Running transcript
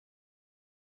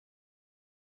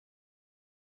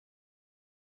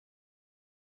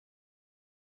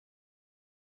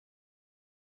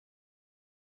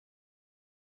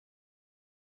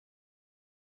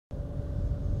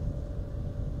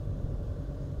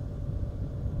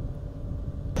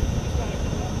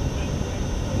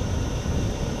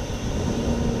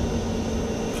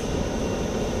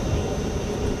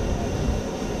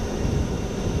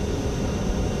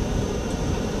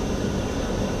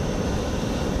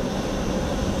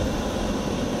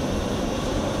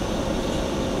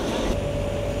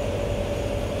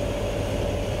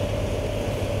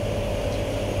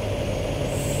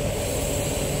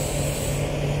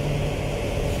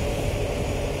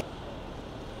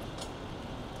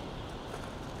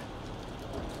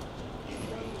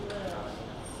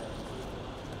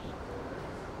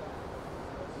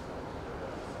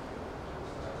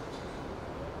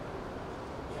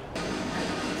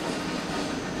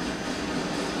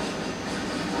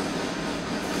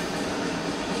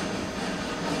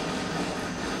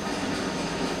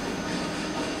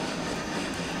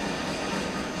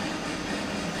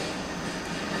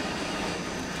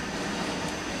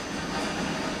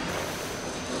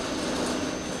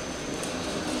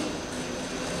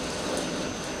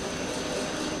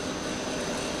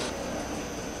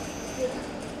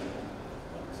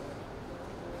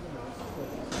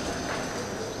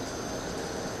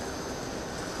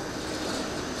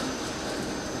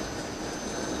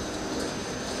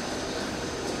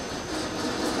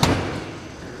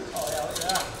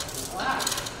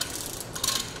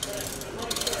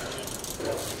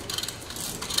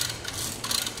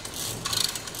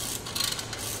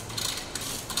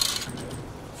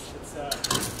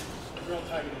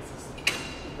Is this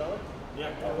going?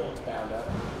 Yeah, It's bound up.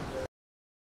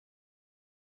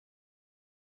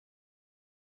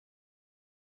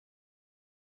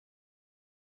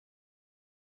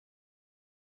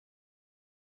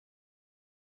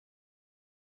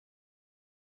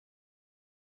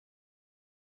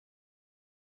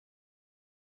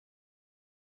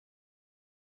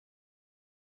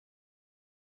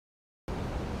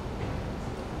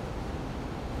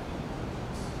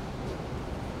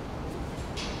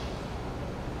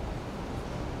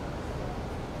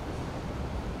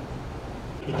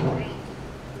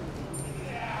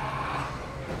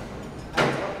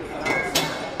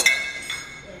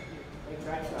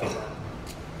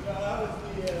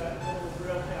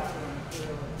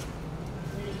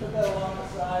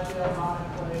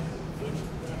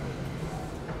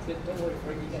 Don't worry,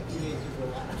 Frank, you got 2 days to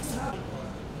relax.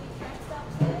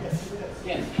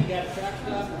 Yes, you got a track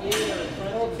stop in or in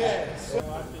front. Okay. So I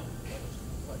think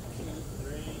 2,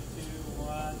 3, 2,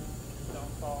 1.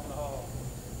 Don't fall in the hole.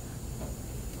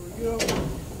 Here we go.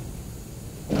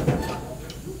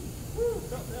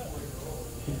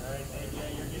 All right, Dave, yeah,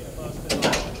 you're getting close to the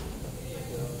hole.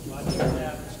 Watch your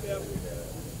average skip.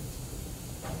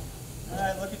 All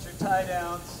right, look at your tie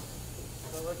downs.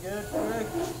 Does that look good, Greg?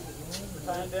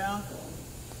 Tying down.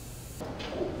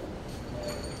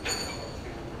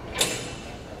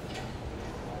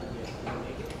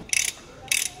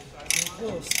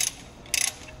 Close.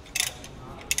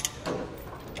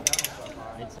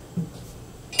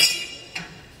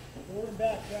 Forward and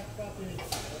back, back about the inch.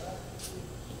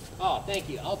 Oh, thank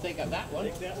you. I'll take that one.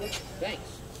 Take that one.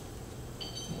 Thanks.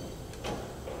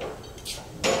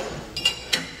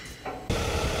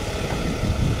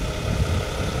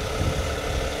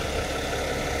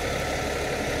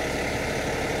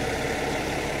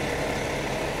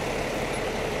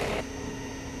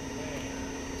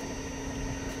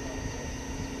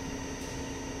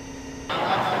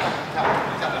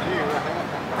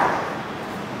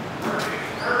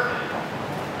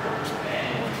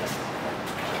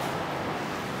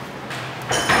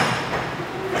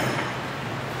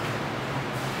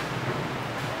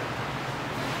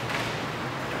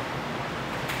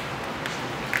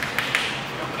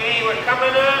 Okay, we're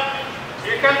coming up.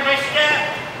 Here comes my step.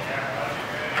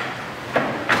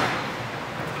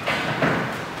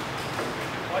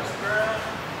 Watch the ground.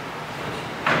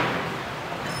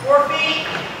 4 feet.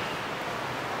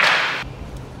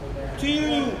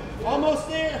 2, almost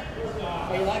there.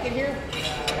 Oh, you like it here?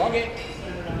 Okay.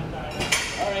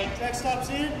 All right, track stops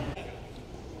in.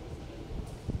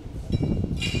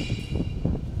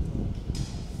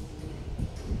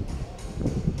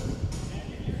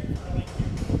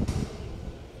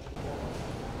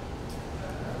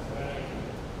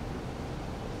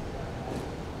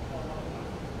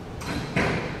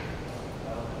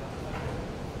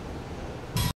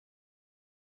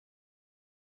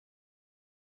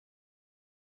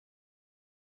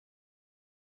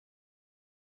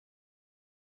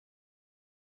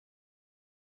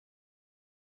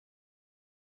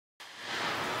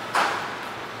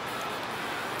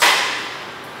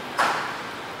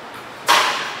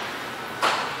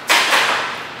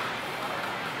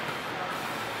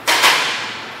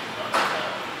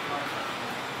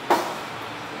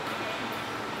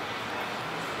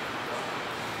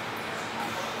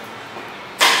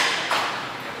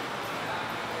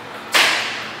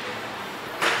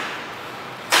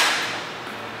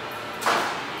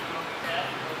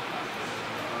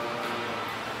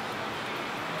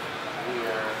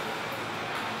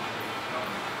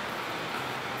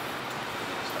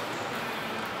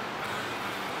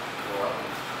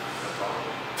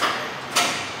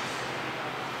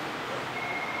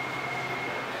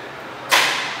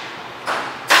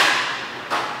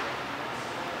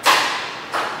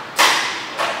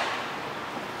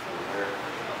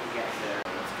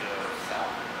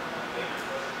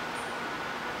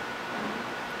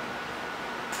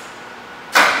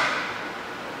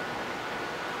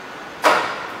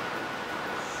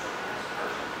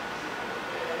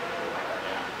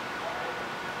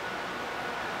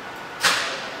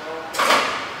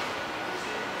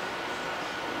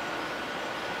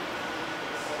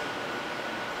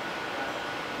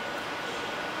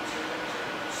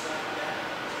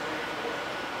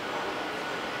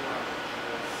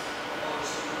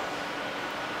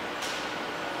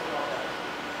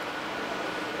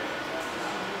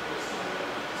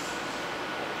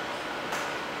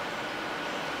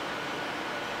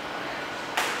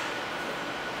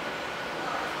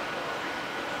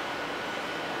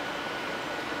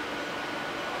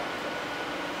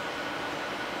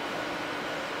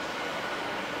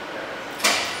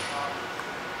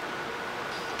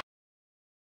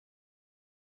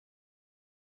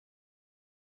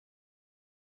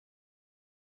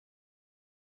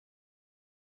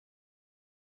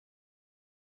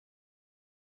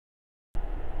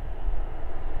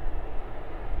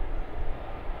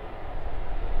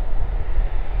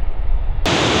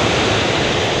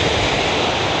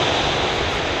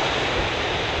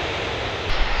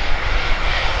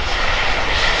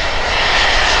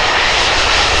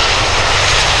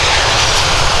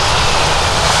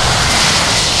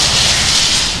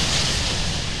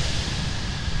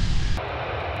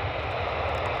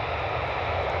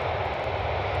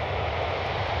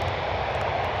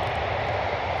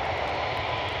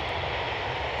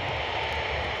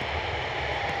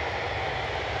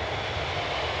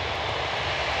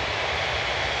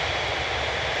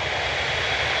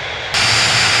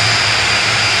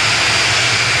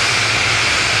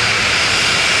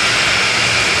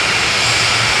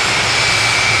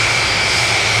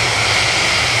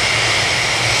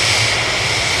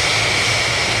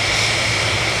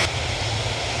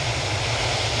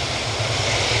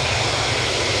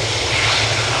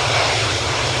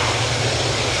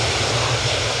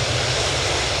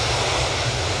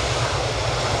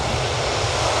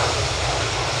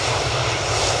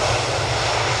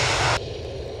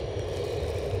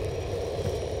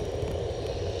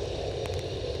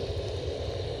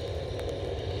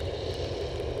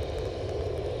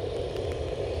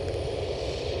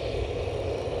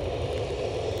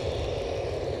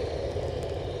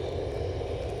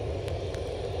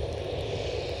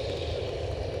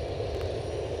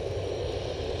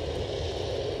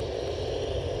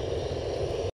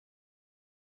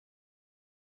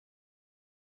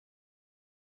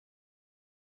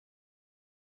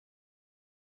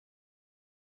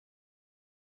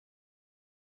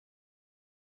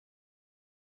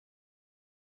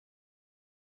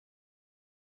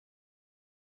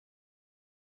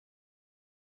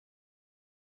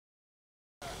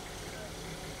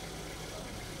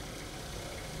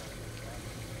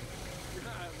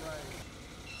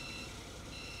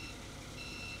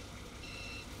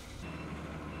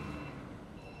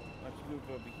 scoop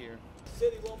over here. The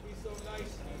city won't be so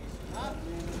nice.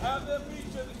 Have them meet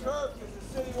you in the curb because the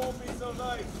city won't be so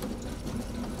nice.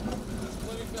 It's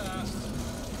plenty fast.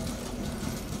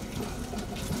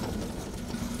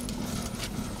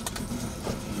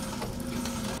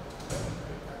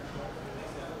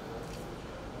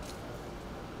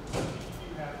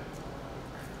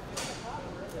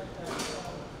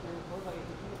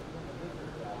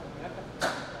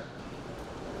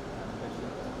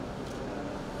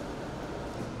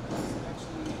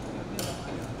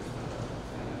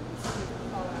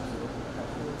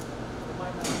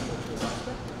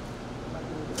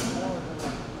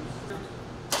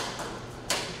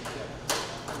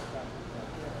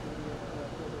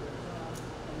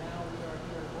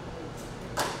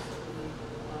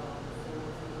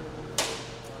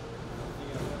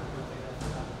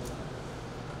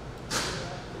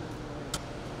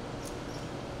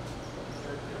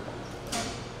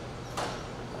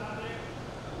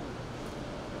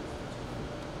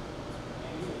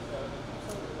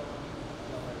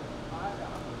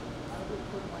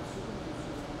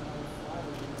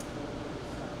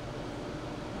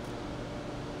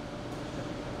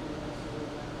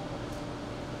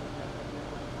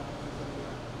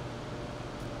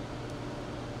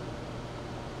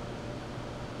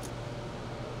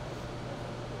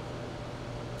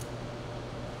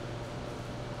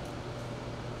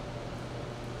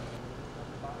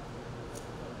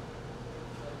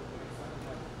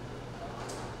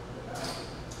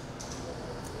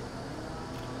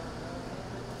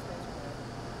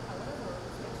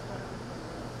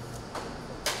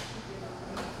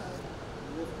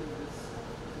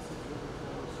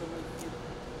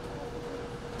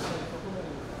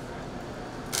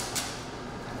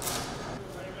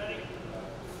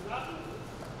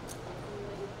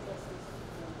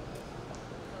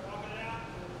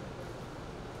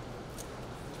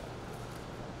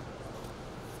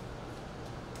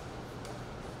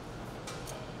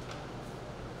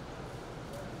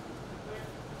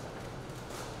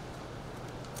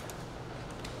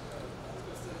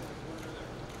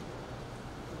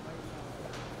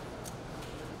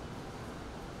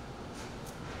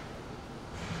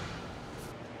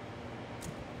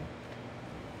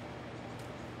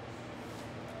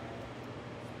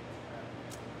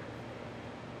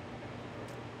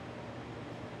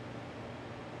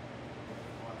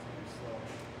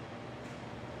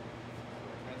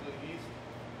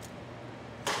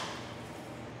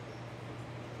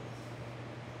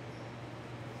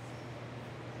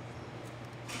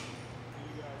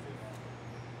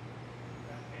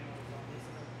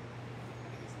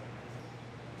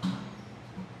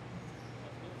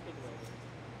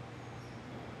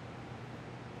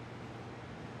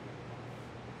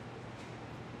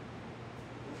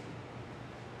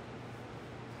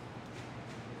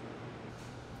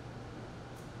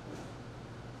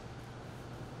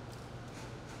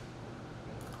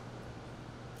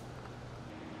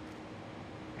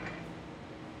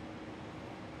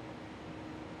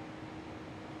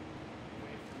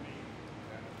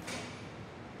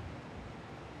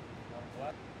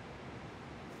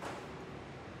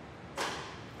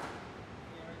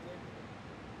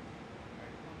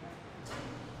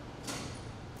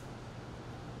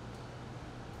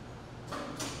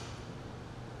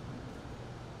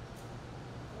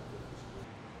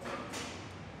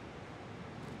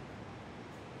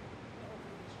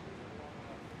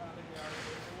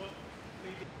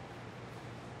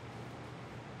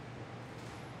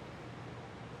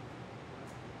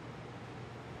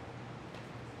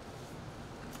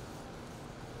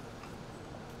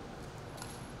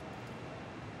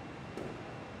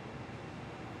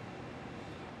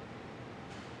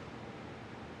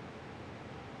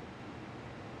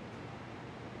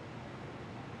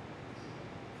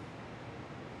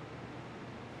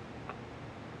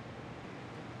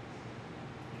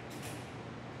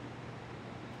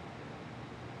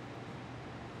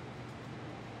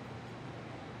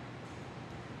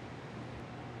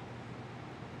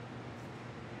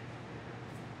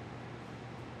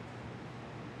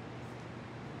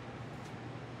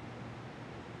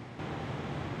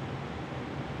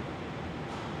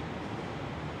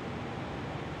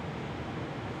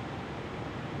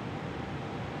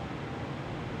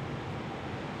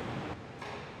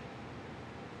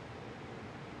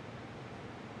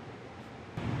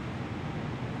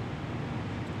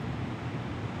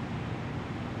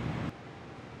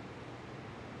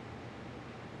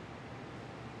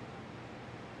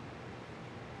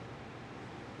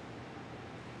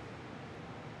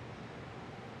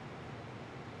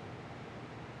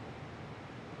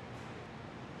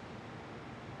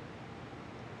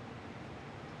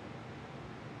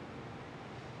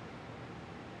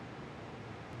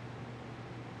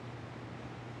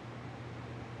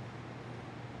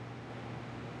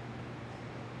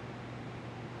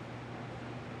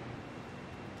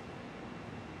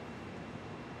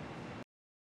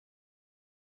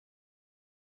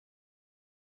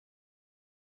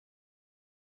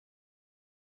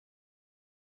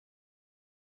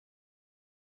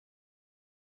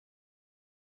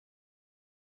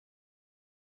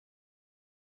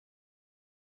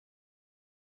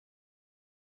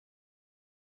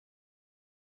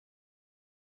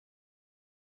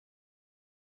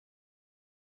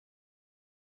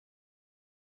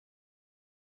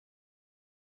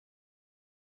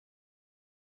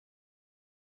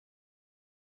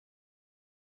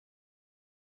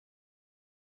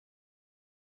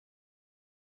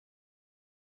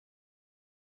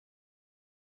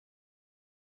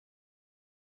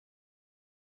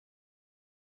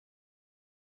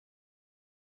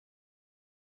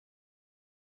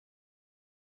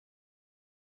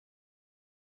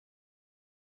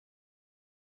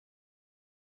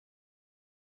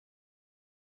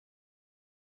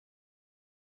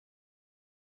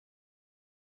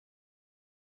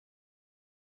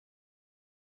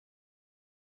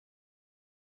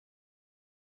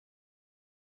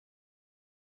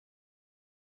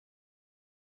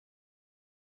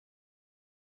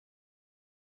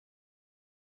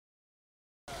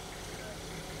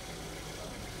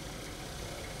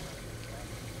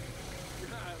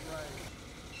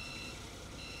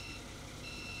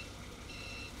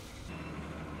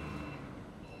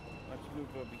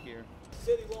 over here. The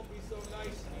city won't be so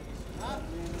nice. Huh?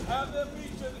 Have them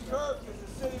meet you at the curb because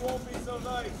the city won't be so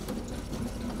nice.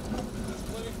 It's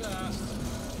plenty fast.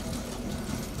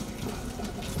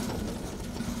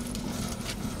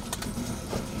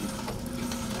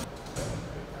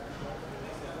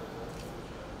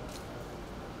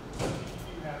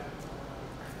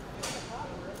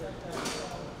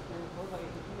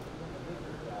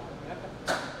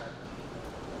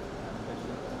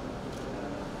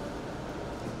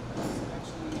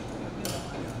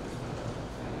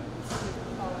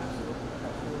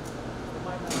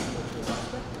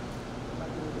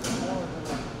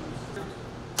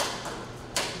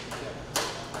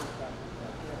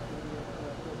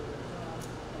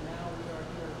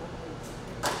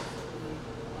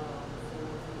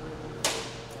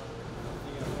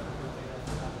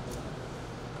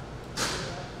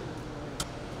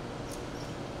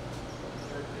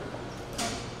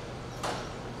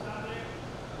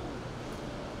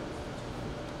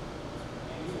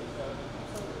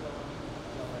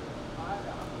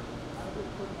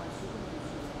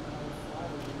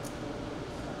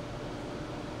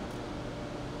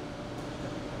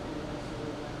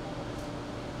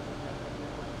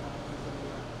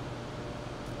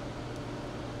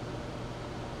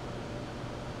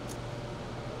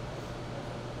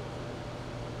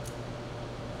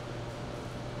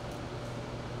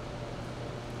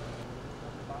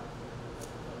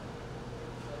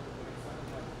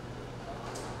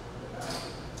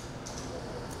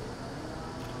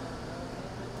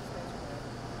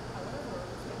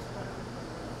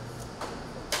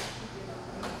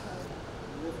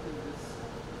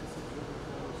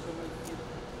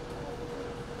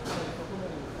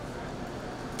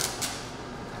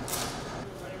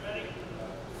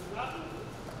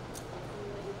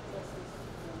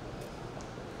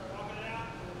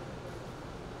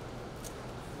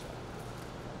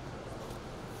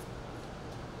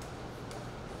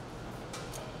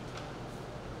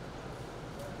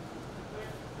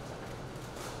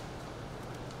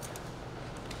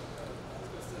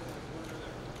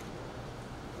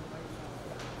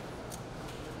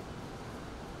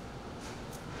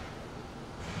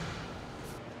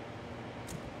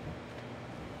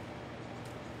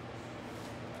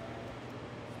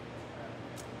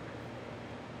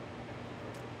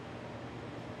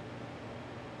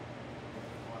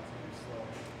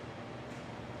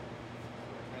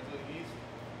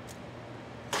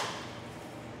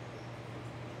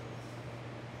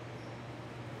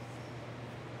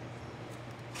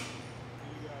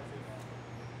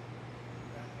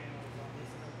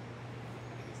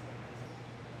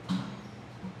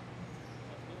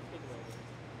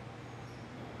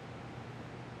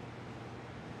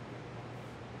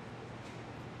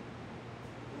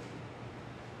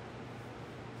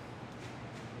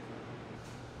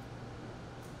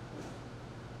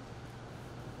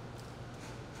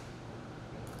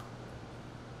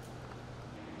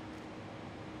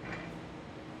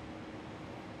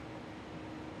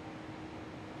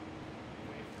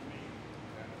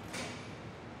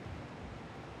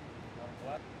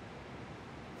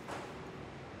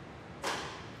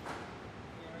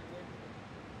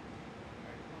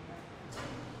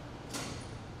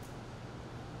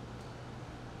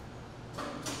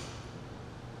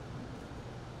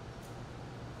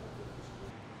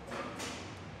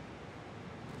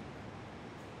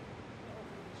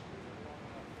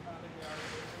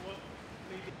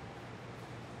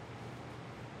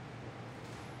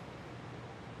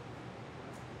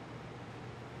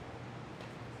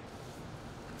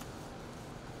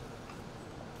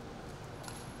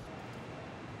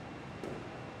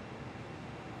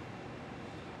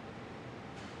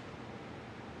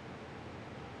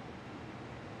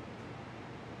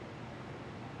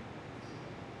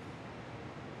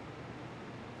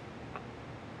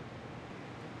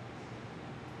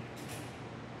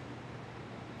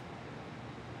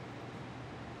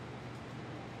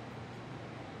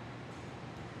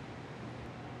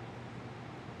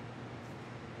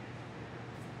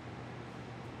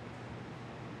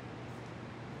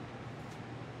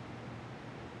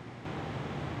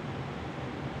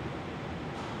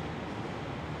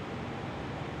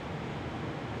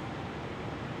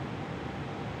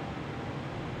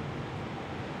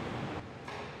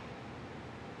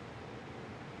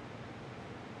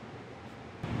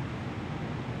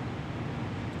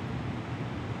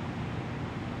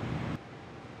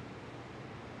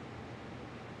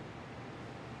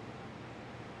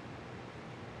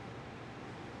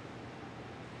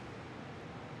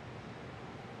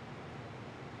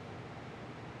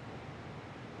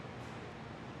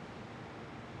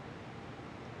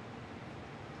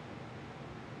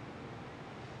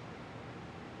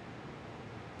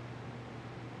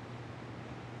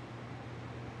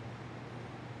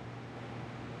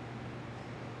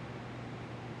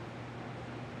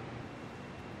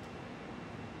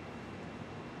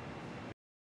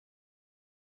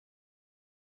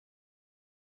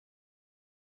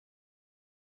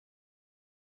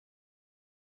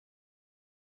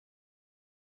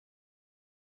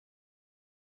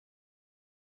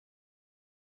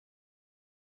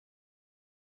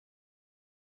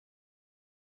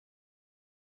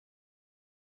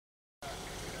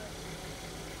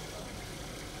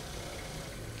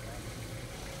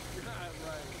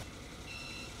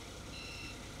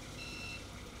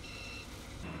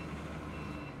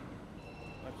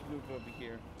 over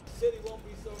here. The city won't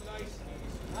be so nice and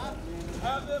easy. Huh?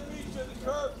 Have them meet you at the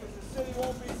curb because the city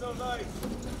won't be so nice.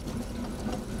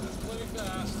 That's plenty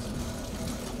fast.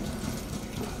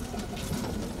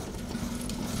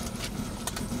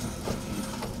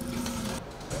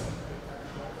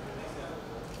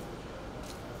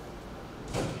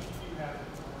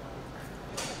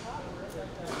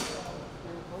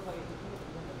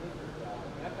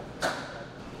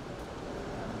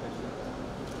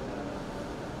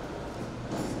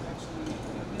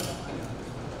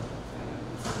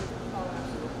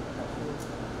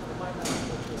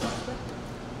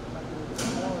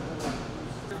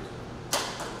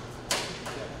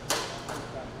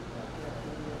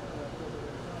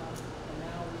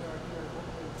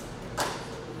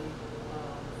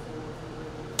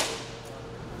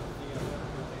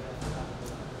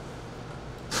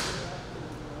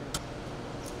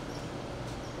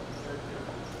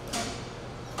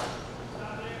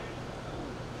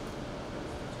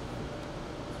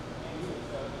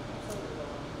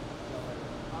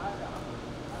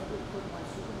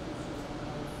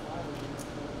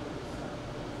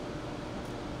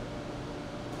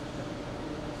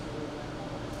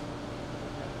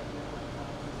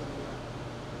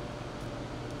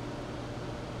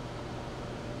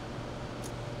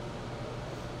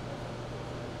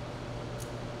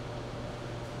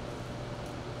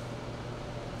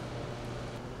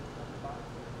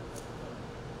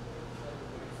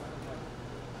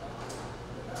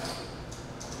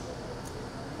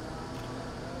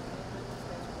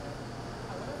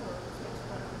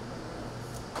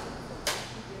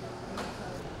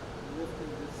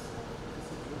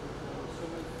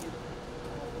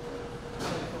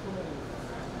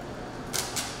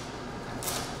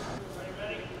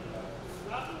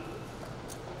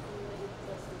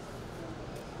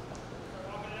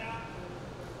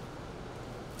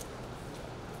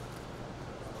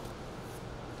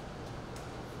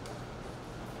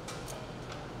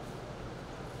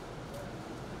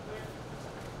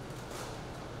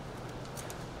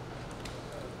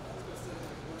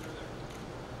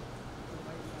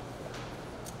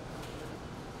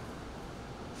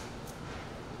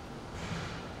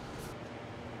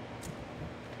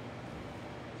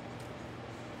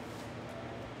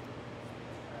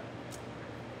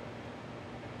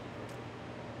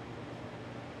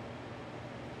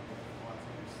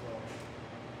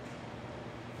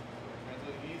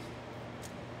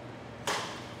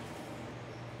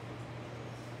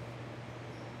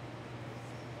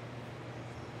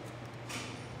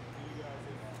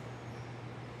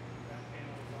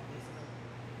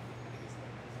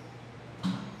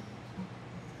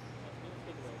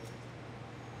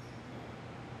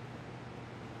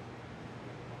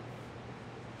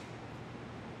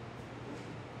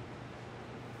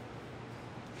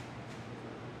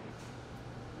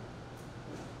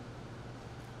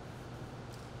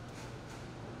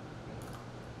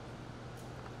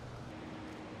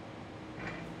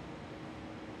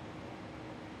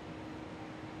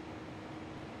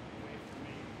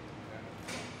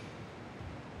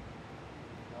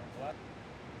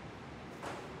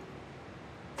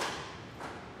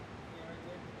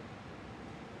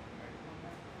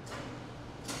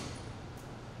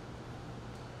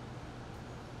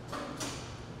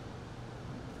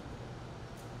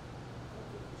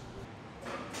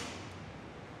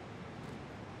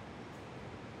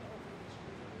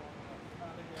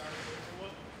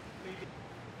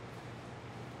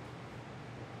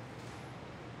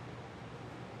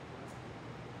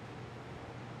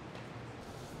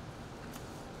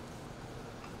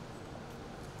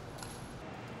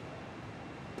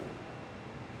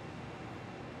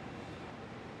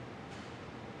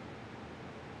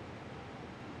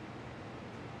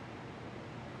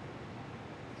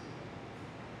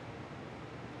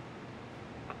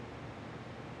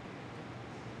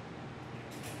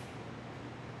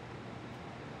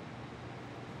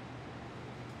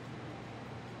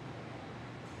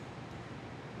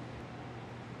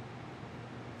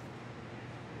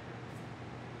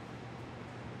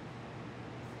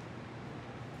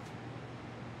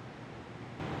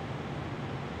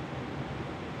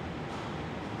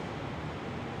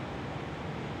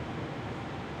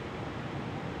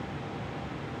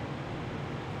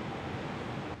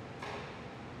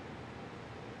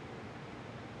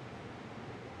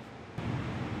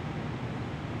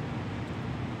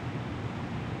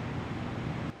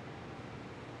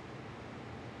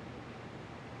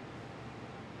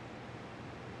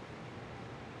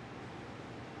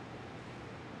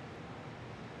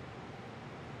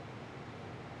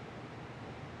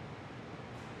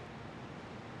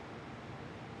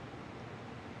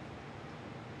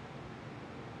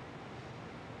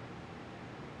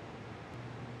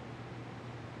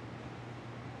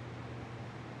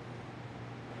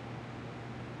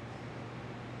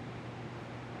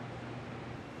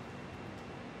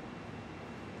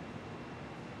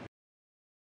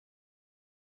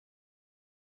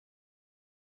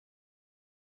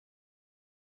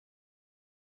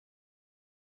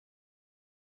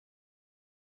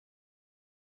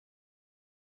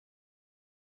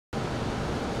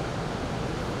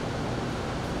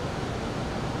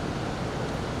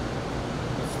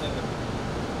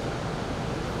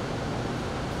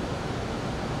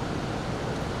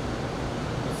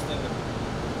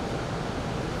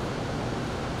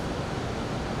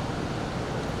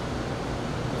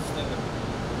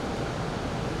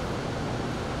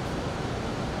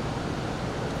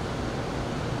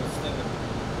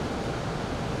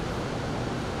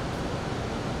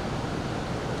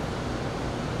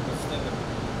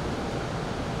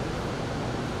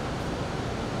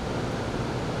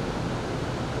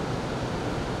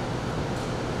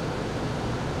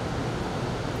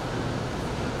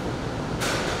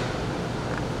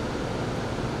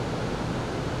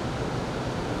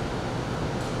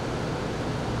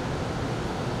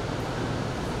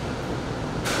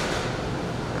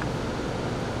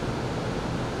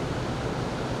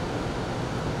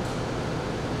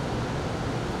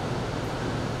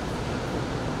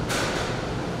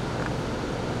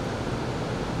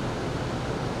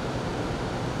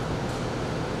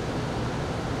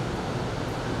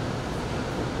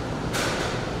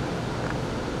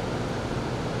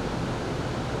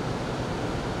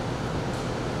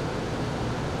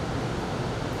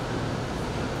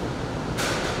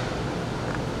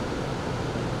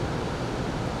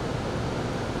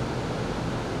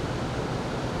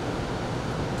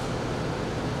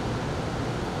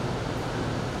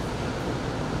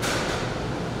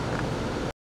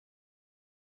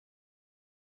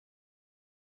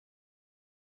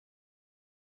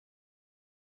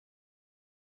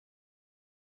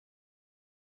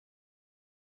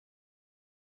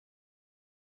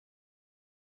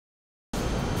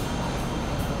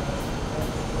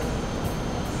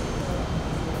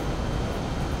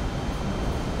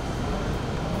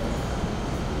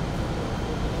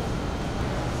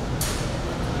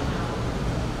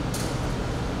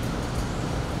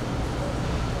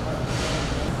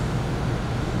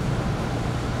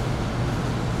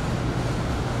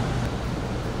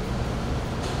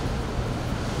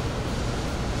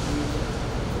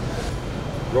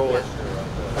 roll it,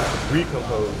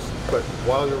 recompose, but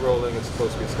while you're rolling, it's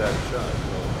supposed to be a static shot.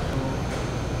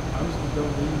 I was the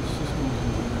lead systems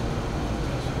engineer.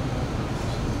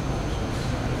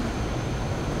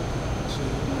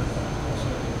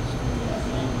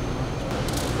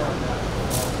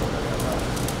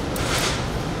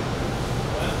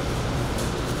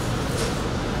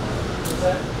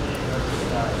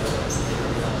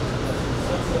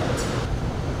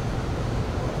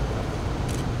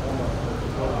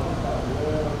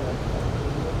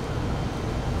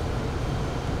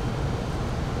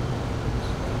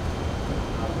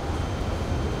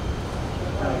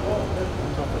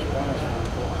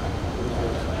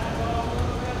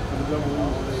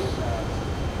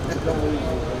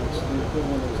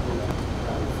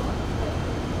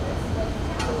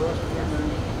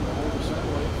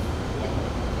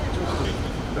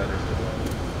 Better.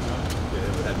 Yeah,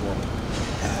 it had more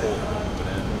pull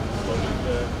slowly.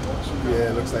 Yeah,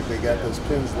 it looks like they got those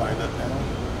pins lined up now.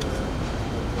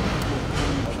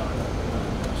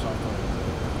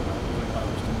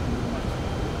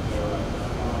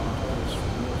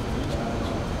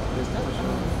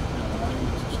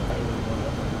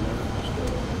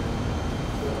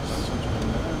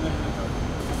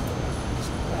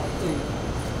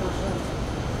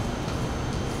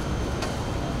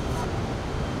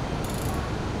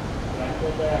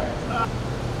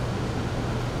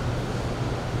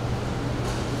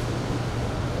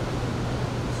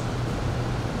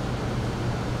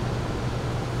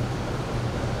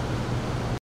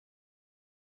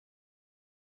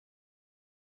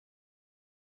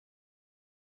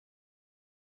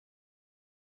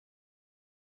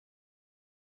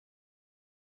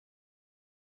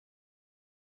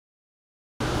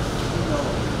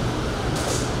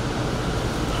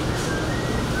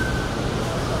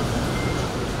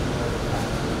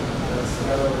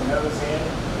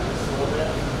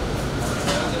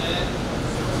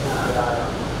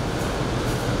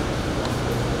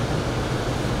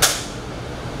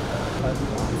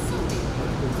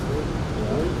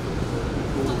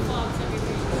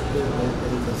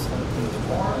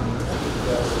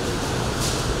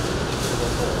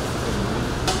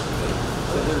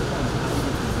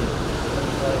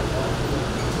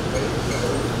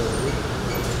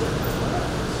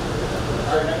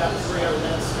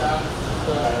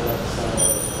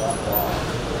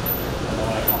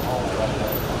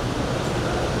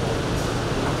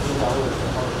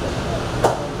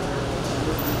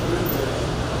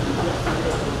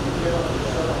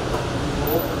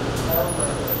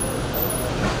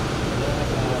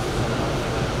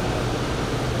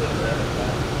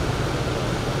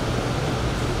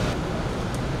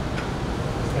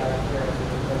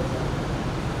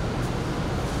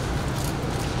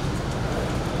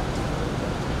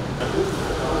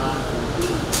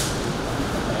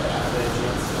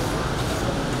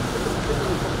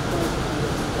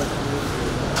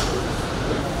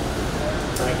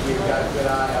 You got a good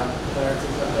eye on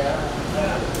clearances up there?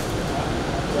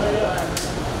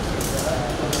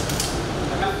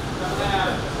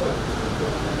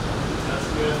 That's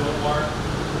good. A little more.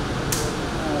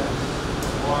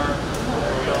 More.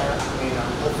 There we are.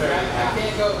 I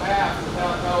can't go half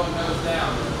without going nose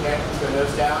down. Okay, let's go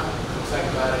nose down. Looks like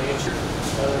about an inch.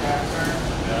 Other half turn.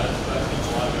 Yeah, that's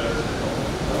a lot better.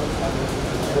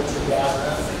 Put your gas.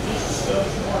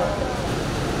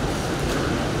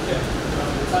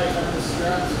 Tighten up the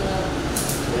straps now.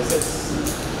 Is it?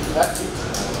 That's too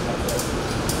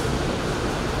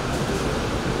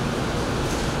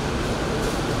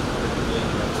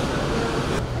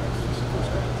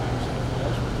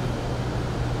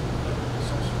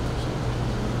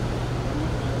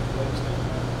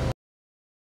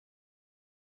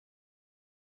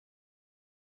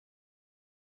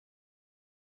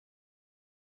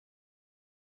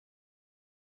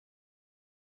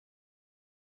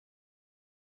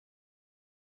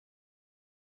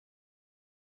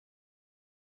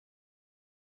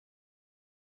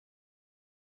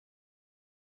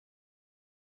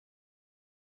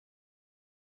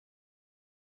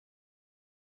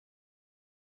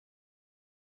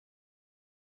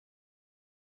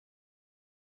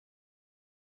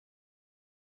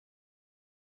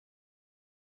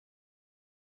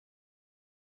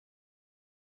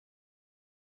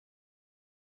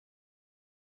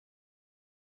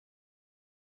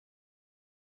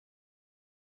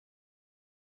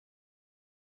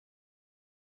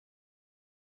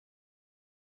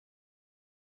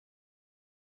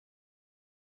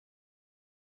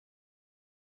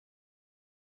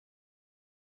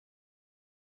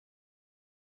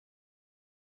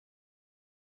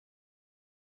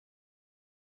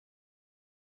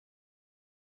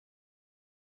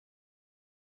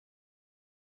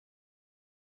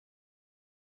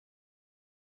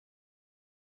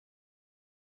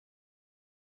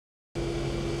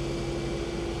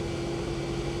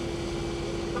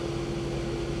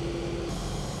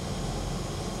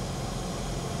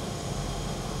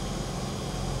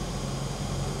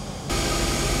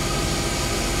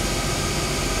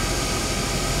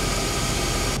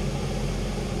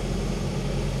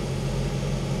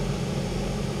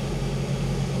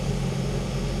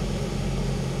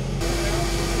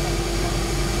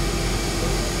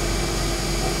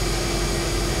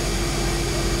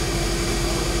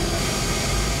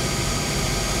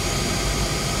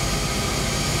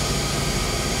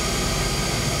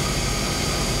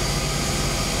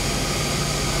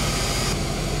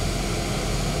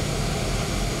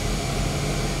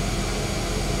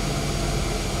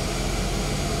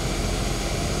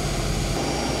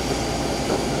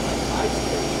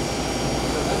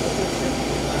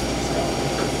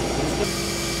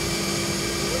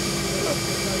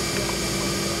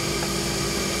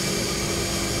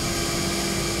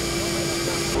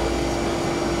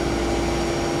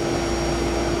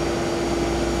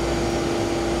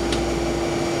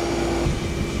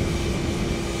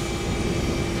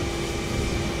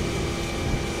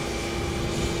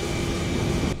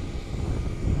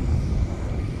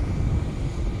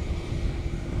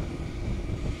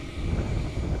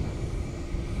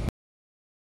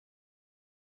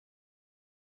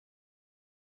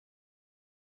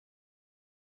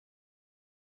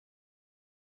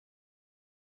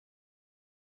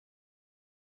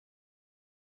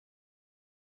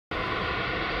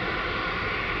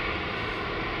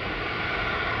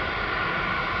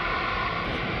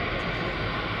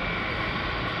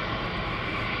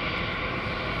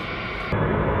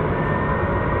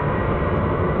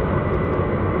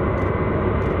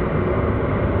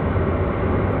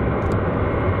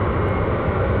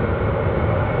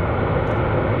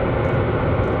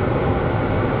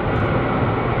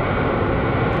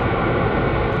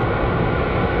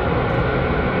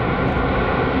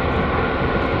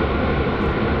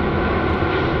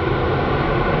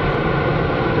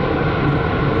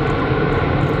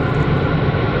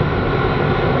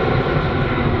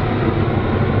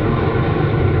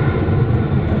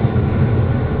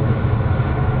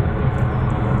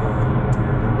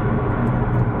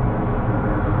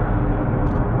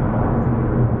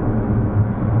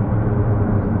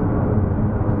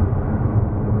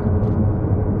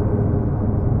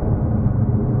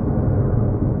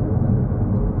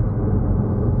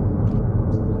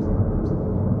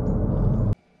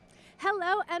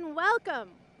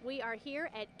We are here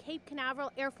at Cape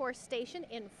Canaveral Air Force Station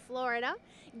in Florida,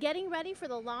 getting ready for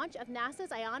the launch of NASA's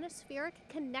Ionospheric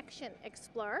Connection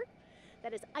Explorer.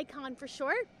 That is ICON for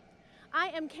short. I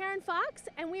am Karen Fox,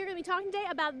 and we are going to be talking today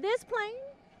about this plane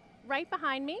right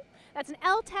behind me. That's an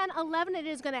L-1011. It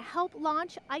is going to help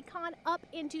launch ICON up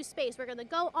into space. We're going to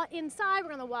go inside,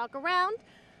 we're going to walk around.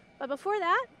 But before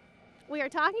that, we are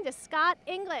talking to Scott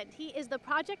England. He is the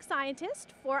project scientist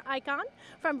for ICON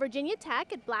from Virginia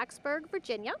Tech at Blacksburg,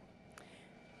 Virginia.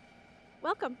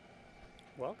 Welcome.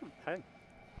 Welcome. Hey.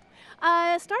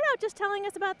 Start out just telling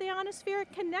us about the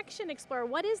Ionospheric Connection Explorer.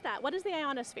 What is that? What is the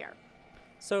ionosphere?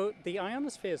 So the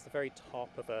ionosphere is the very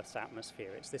top of Earth's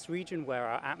atmosphere. It's this region where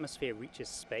our atmosphere reaches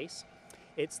space.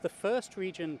 It's the first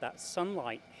region that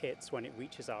sunlight hits when it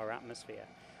reaches our atmosphere.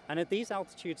 And at these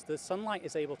altitudes, the sunlight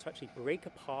is able to actually break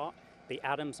apart the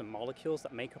atoms and molecules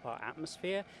that make up our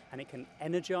atmosphere, and it can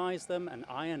energize them and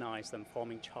ionize them,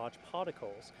 forming charged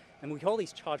particles. And we call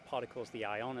these charged particles the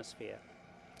ionosphere.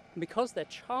 And because they're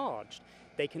charged,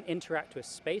 they can interact with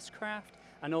spacecraft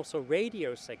and also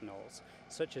radio signals,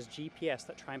 such as GPS,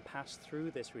 that try and pass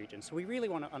through this region. So we really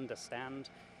want to understand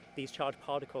these charged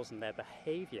particles and their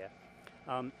behavior.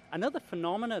 Another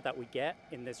phenomena that we get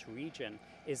in this region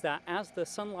is that as the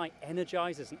sunlight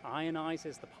energizes and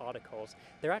ionizes the particles,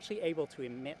 they're actually able to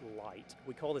emit light.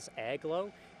 We call this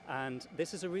airglow, and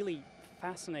this is a really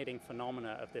fascinating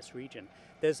phenomena of this region.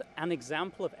 There's an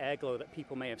example of airglow that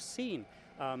people may have seen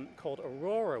called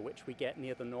aurora, which we get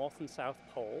near the North and South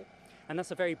Pole. And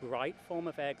that's a very bright form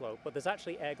of airglow, but there's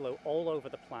actually airglow all over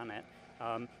the planet,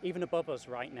 even above us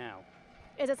right now.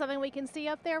 Is it something we can see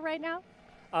up there right now?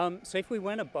 So if we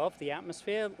went above the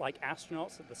atmosphere, like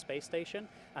astronauts at the space station,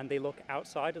 and they look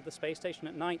outside of the space station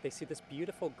at night, they see this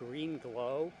beautiful green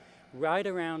glow right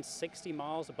around 60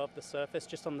 miles above the surface,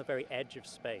 just on the very edge of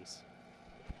space.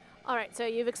 All right, so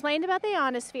you've explained about the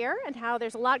ionosphere and how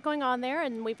there's a lot going on there,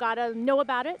 and we've got to know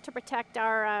about it to protect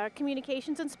our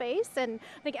communications in space. And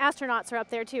I think astronauts are up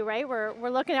there too, right? We're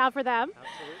looking out for them.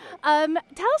 Absolutely.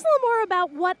 Tell us a little more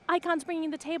about what ICON's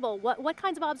bringing to the table. What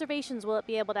kinds of observations will it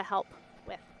be able to help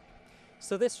with?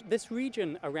 So this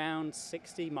region around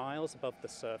 60 miles above the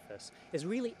surface is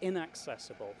really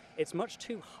inaccessible. It's much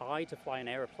too high to fly an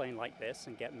airplane like this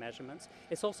and get measurements.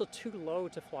 It's also too low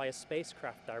to fly a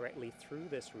spacecraft directly through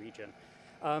this region.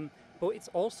 But it's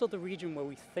also the region where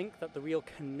we think that the real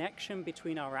connection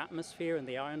between our atmosphere and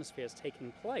the ionosphere is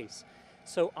taking place.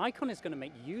 So ICON is going to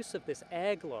make use of this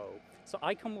airglow. So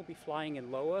ICON will be flying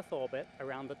in low Earth orbit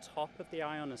around the top of the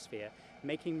ionosphere,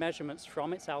 making measurements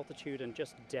from its altitude and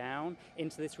just down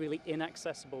into this really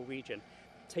inaccessible region,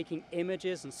 taking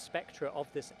images and spectra of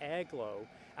this airglow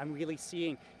and really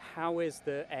seeing how is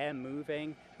the air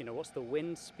moving, what's the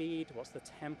wind speed, what's the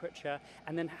temperature,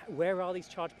 and then where are these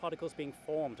charged particles being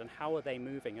formed and how are they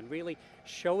moving, and really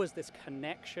show us this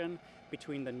connection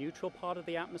between the neutral part of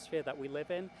the atmosphere that we live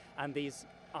in and these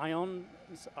ions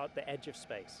at the edge of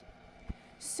space.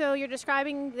 So you're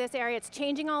describing this area, it's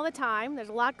changing all the time, there's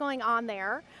a lot going on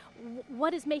there.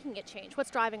 What is making it change?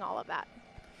 What's driving all of that?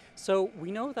 So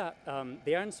we know that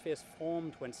the ionosphere is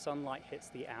formed when sunlight hits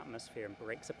the atmosphere and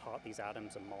breaks apart these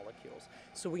atoms and molecules.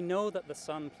 So we know that the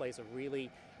sun plays a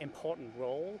really important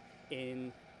role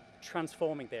in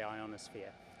transforming the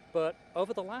ionosphere. But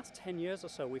over the last 10 years or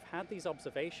so, we've had these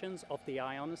observations of the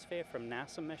ionosphere from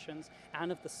NASA missions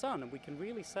and of the sun, and we can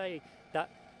really say that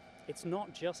it's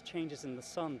not just changes in the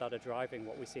sun that are driving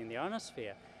what we see in the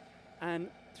ionosphere. And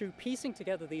through piecing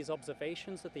together these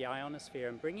observations of the ionosphere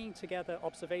and bringing together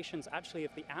observations actually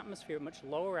of the atmosphere at much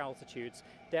lower altitudes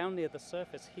down near the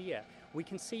surface here, we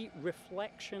can see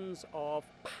reflections of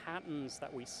patterns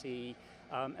that we see,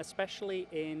 especially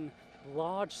in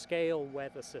large-scale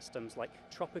weather systems like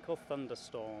tropical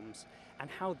thunderstorms,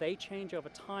 and how they change over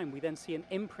time. We then see an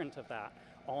imprint of that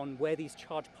on where these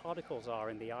charged particles are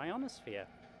in the ionosphere.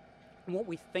 And what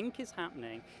we think is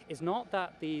happening is not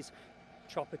that these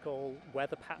tropical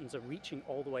weather patterns are reaching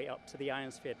all the way up to the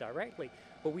ionosphere directly,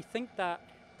 but we think that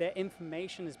their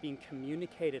information is being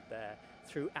communicated there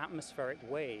through atmospheric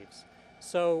waves.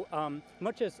 So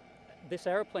much as this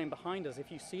airplane behind us,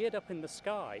 if you see it up in the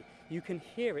sky, you can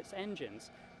hear its engines.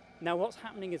 Now what's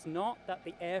happening is not that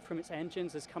the air from its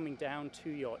engines is coming down to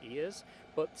your ears,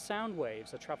 but sound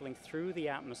waves are traveling through the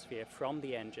atmosphere from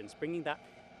the engines, bringing that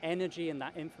energy and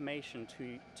that information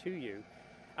to you.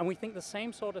 And we think the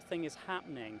same sort of thing is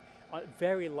happening at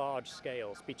very large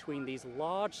scales between these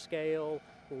large scale,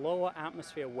 lower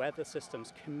atmosphere weather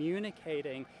systems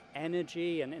communicating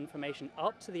energy and information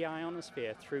up to the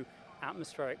ionosphere through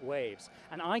atmospheric waves.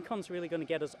 And ICON's really going to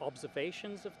get us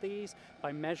observations of these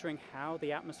by measuring how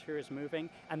the atmosphere is moving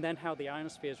and then how the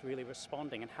ionosphere is really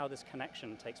responding and how this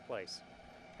connection takes place.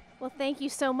 Well, thank you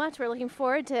so much. We're looking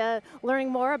forward to learning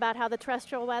more about how the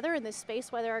terrestrial weather and the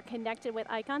space weather are connected with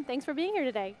ICON. Thanks for being here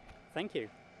today. Thank you.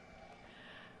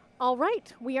 All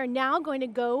right, we are now going to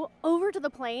go over to the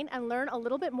plane and learn a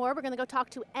little bit more. We're going to go talk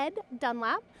to Ed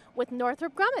Dunlap with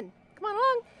Northrop Grumman. Come on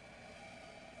along.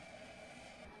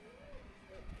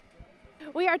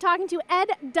 We are talking to Ed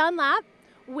Dunlap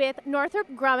with Northrop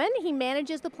Grumman. He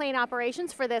manages the plane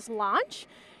operations for this launch.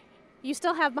 You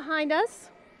still have behind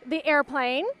us the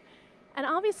airplane, and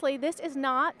obviously this is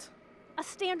not a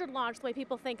standard launch the way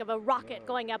people think of a rocket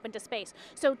going up into space.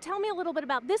 So tell me a little bit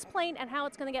about this plane and how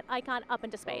it's going to get ICON up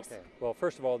into space. Okay. Well,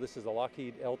 first of all, this is the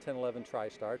Lockheed L-1011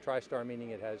 TriStar. TriStar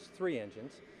meaning it has 3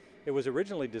 engines. It was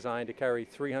originally designed to carry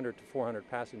 300 to 400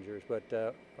 passengers,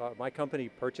 but my company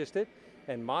purchased it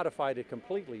and modified it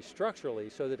completely structurally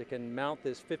so that it can mount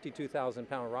this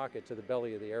 52,000-pound rocket to the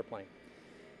belly of the airplane.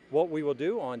 What we will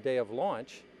do on day of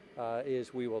launch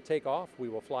is we will take off, we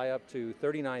will fly up to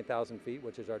 39,000 feet,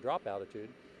 which is our drop altitude,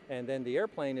 and then the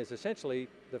airplane is essentially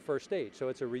the first stage. So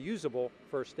it's a reusable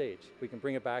first stage. We can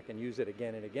bring it back and use it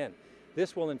again and again.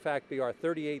 This will in fact be our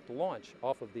 38th launch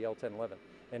off of the L-1011.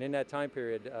 And in that time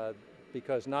period,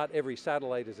 because not every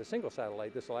satellite is a single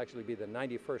satellite, this will actually be the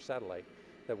 91st satellite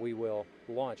that we will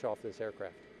launch off this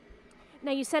aircraft.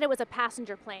 Now you said it was a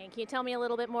passenger plane. Can you tell me a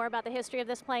little bit more about the history of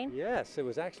this plane? Yes, it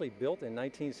was actually built in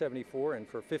 1974, and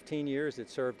for 15 years it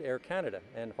served Air Canada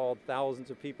and hauled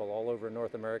thousands of people all over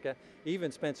North America.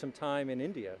 Even spent some time in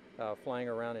India, flying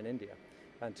around in India,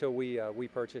 until we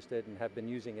purchased it and have been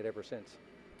using it ever since.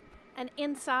 And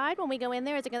inside, when we go in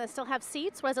there, is it going to still have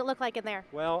seats? What does it look like in there?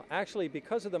 Well, actually,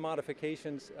 because of the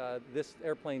modifications, this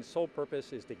airplane's sole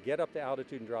purpose is to get up to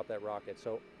altitude and drop that rocket.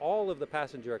 So all of the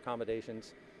passenger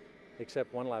accommodations,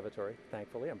 except one lavatory,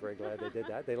 thankfully. I'm very glad they did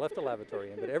that. They left a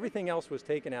lavatory in, but everything else was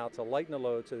taken out to lighten the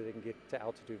load so that they can get to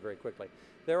altitude very quickly.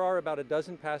 There are about a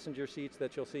dozen passenger seats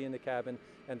that you'll see in the cabin,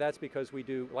 and that's because we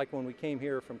do, like when we came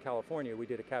here from California, we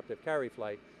did a captive carry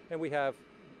flight, and we have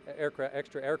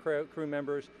extra aircraft crew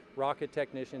members, rocket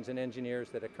technicians, and engineers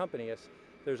that accompany us.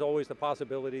 There's always the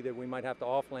possibility that we might have to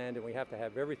off-land, and we have to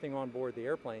have everything on board the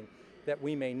airplane that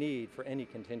we may need for any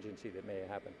contingency that may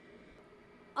happen.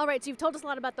 All right, so you've told us a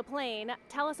lot about the plane.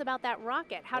 Tell us about that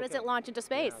rocket. How does it launch into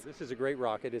space? Yeah, this is a great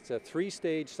rocket. It's a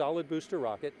 3-stage solid booster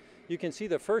rocket. You can see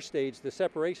the first stage, the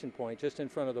separation point, just in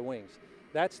front of the wings.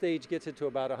 That stage gets it to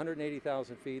about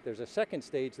 180,000 feet. There's a second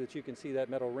stage that you can see, that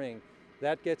metal ring.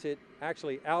 That gets it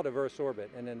actually out of Earth's orbit,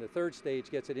 and then the third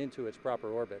stage gets it into its proper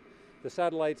orbit. The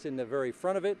satellite's in the very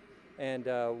front of it, and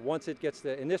once it gets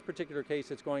in this particular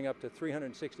case, it's going up to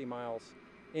 360 miles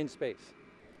in space.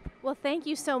 Well, thank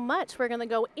you so much. We're going to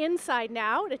go inside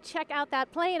now to check out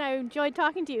that plane. I enjoyed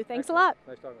talking to you. Thanks a lot.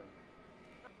 Nice talking to you.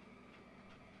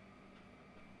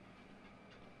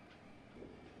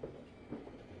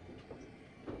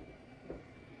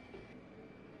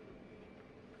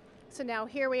 So now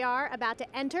here we are about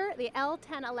to enter the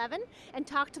L-1011 and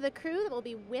talk to the crew that will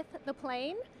be with the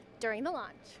plane during the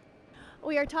launch.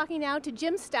 We are talking now to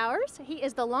Jim Stowers. He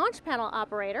is the launch panel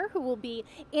operator who will be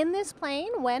in this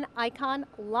plane when ICON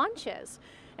launches.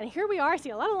 And here we are, I see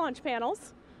a lot of launch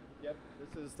panels. Yep,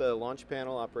 this is the launch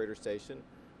panel operator station.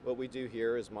 What we do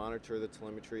here is monitor the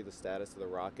telemetry, the status of the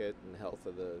rocket, and the health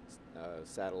of the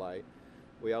satellite.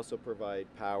 We also provide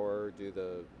power, do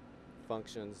the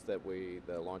functions that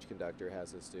the launch conductor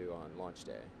has us do on launch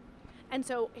day. And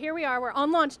so here we are, we're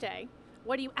on launch day.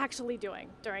 What are you actually doing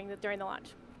during the launch?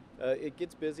 It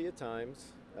gets busy at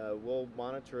times. We'll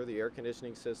monitor the air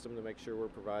conditioning system to make sure we're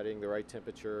providing the right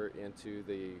temperature into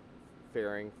the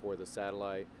fairing for the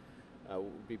satellite. We'll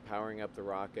be powering up the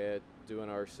rocket, doing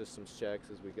our systems checks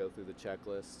as we go through the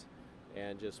checklist,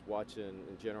 and just watching,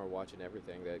 in general, watching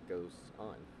everything that goes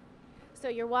on. So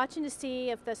you're watching to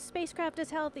see if the spacecraft is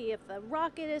healthy, if the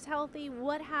rocket is healthy.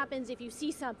 What happens if you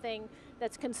see something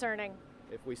that's concerning?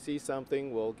 If we see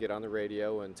something, we'll get on the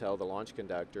radio and tell the launch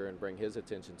conductor and bring his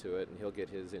attention to it, and he'll get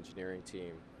his engineering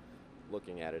team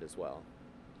looking at it as well.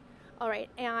 All right,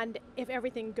 and if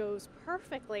everything goes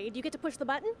perfectly, do you get to push the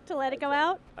button to let it go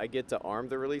out? I get to arm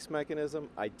the release mechanism.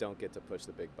 I don't get to push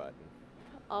the big button.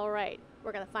 All right,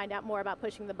 we're going to find out more about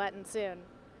pushing the button soon.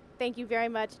 Thank you very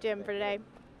much, Jim, for today.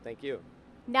 Thank you.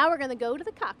 Now we're going to go to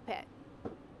the cockpit.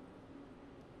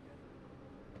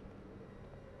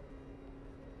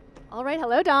 All right,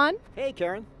 hello, Don. Hey,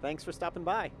 Karen. Thanks for stopping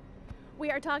by. We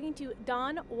are talking to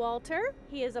Don Walter.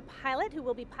 He is a pilot who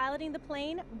will be piloting the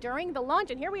plane during the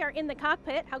launch. And here we are in the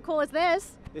cockpit. How cool is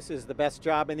this? This is the best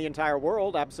job in the entire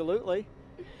world, absolutely.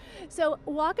 So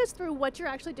walk us through what you're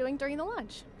actually doing during the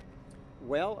launch.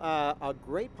 Well, a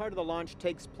great part of the launch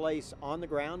takes place on the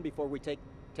ground before we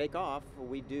take off.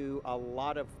 We do a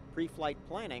lot of pre-flight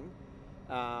planning.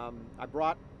 I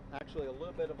brought actually a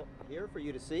little bit of here for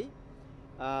you to see.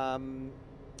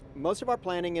 Most of our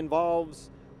planning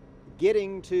involves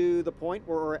getting to the point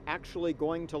where we're actually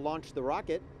going to launch the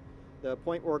rocket. The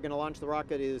point where we're going to launch the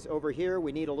rocket is over here.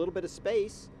 We need a little bit of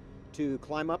space to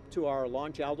climb up to our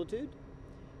launch altitude.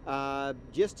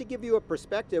 Just to give you a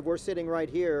perspective, we're sitting right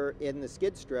here in the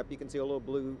skid strip. You can see a little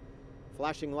blue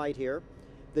flashing light here.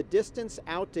 The distance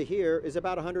out to here is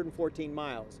about 114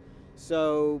 miles.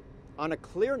 So on a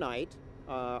clear night,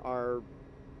 our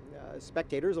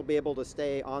spectators will be able to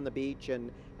stay on the beach and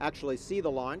actually see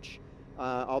the launch.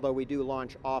 Although we do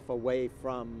launch off away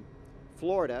from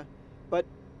Florida. But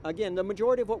again, the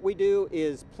majority of what we do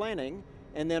is planning,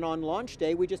 and then on launch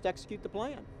day, we just execute the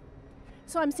plan.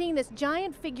 So I'm seeing this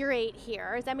giant figure 8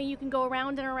 here. Does that mean you can go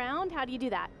around and around? How do you do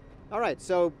that? All right,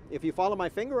 so if you follow my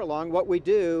finger along, what we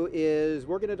do is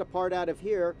we're going to depart out of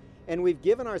here, and we've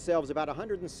given ourselves about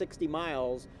 160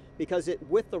 miles because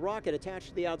with the rocket attached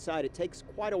to the outside, it takes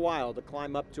quite a while to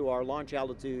climb up to our launch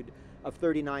altitude of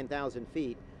 39,000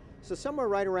 feet. So somewhere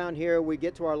right around here, we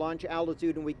get to our launch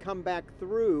altitude and we come back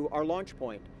through our launch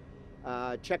point.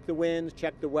 Check the winds,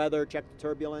 check the weather, check the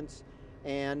turbulence.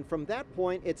 And from that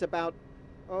point, it's about,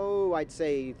 I'd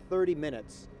say 30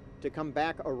 minutes to come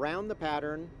back around the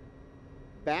pattern,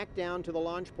 back down to the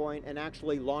launch point and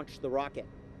actually launch the rocket.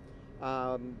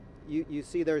 You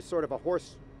see there's sort of a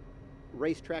horse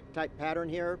racetrack type pattern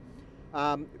here.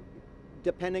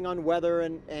 Depending on weather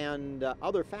and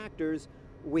other factors,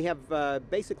 we have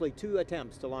basically 2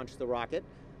 attempts to launch the rocket.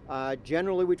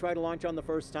 Generally, we try to launch on the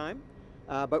first time,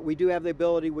 but we do have the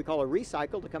ability we call a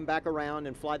recycle to come back around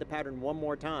and fly the pattern one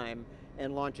more time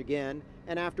and launch again.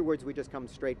 And afterwards, we just come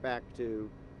straight back to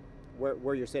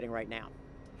where you're sitting right now.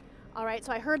 All right,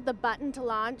 so I heard the button to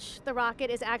launch the rocket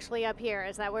is actually up here.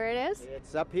 Is that where it is?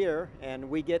 It's up here, and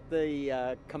we get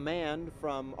the command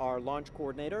from our launch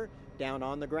coordinator down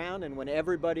on the ground, and when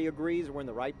everybody agrees we're in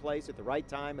the right place at the right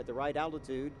time at the right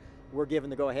altitude, we're given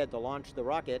the go-ahead to launch the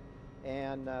rocket.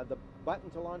 And the button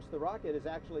to launch the rocket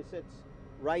actually sits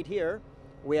right here.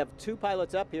 We have 2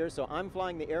 pilots up here, so I'm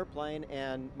flying the airplane,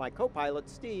 and my co-pilot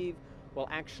Steve will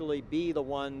actually be the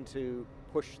one to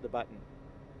push the button.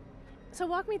 So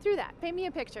walk me through that. Paint me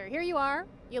a picture. Here you are,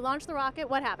 you launch the rocket,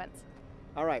 what happens?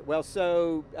 All right, well,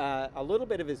 so a little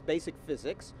bit of his basic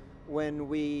physics.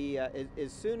 When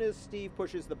as soon as Steve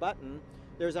pushes the button,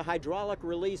 there's a hydraulic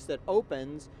release that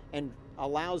opens and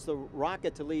allows the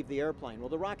rocket to leave the airplane. Well,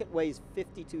 the rocket weighs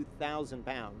 52,000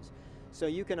 pounds. So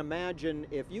you can imagine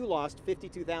if you lost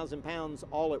 52,000 pounds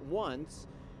all at once,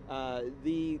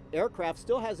 the aircraft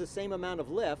still has the same amount of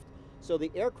lift. So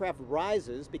the aircraft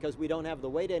rises because we don't have the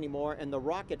weight anymore, and the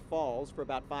rocket falls for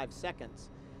about 5 seconds.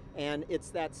 And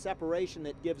it's that separation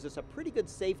that gives us a pretty good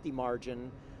safety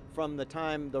margin from the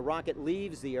time the rocket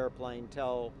leaves the airplane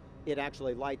till it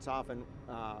actually lights off and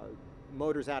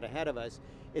motors out ahead of us.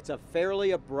 It's a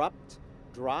fairly abrupt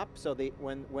drop, so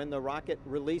when the rocket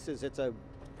releases, it's a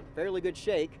fairly good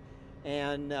shake,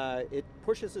 and it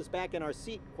pushes us back in our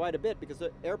seat quite a bit because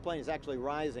the airplane is actually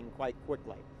rising quite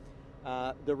quickly.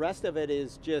 The rest of it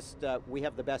is just we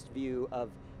have the best view of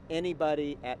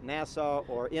anybody at NASA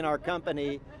or in our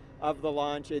company of the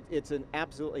launch. It's an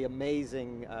absolutely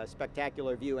amazing,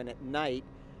 spectacular view, and at night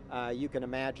you can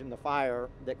imagine the fire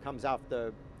that comes off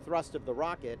the thrust of the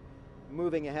rocket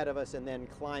moving ahead of us and then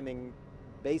climbing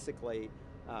basically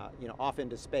off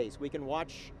into space. We can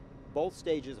watch both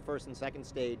stages, the first and second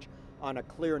stage, on a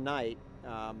clear night,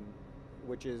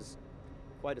 which is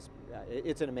quite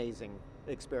it's an amazing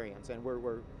experience, and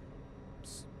we're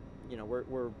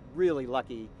really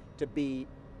lucky to be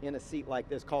in a seat like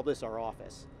this. Call this our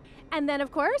office. And then,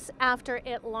 of course, after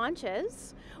it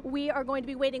launches, we are going to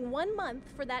be waiting 1 month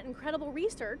for that incredible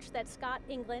research that Scott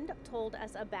England told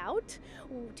us about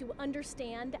to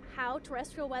understand how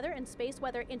terrestrial weather and space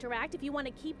weather interact. If you want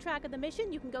to keep track of the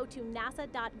mission, you can go to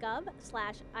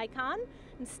nasa.gov/icon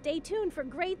and stay tuned for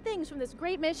great things from this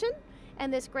great mission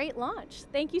and this great launch.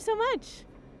 Thank you so much.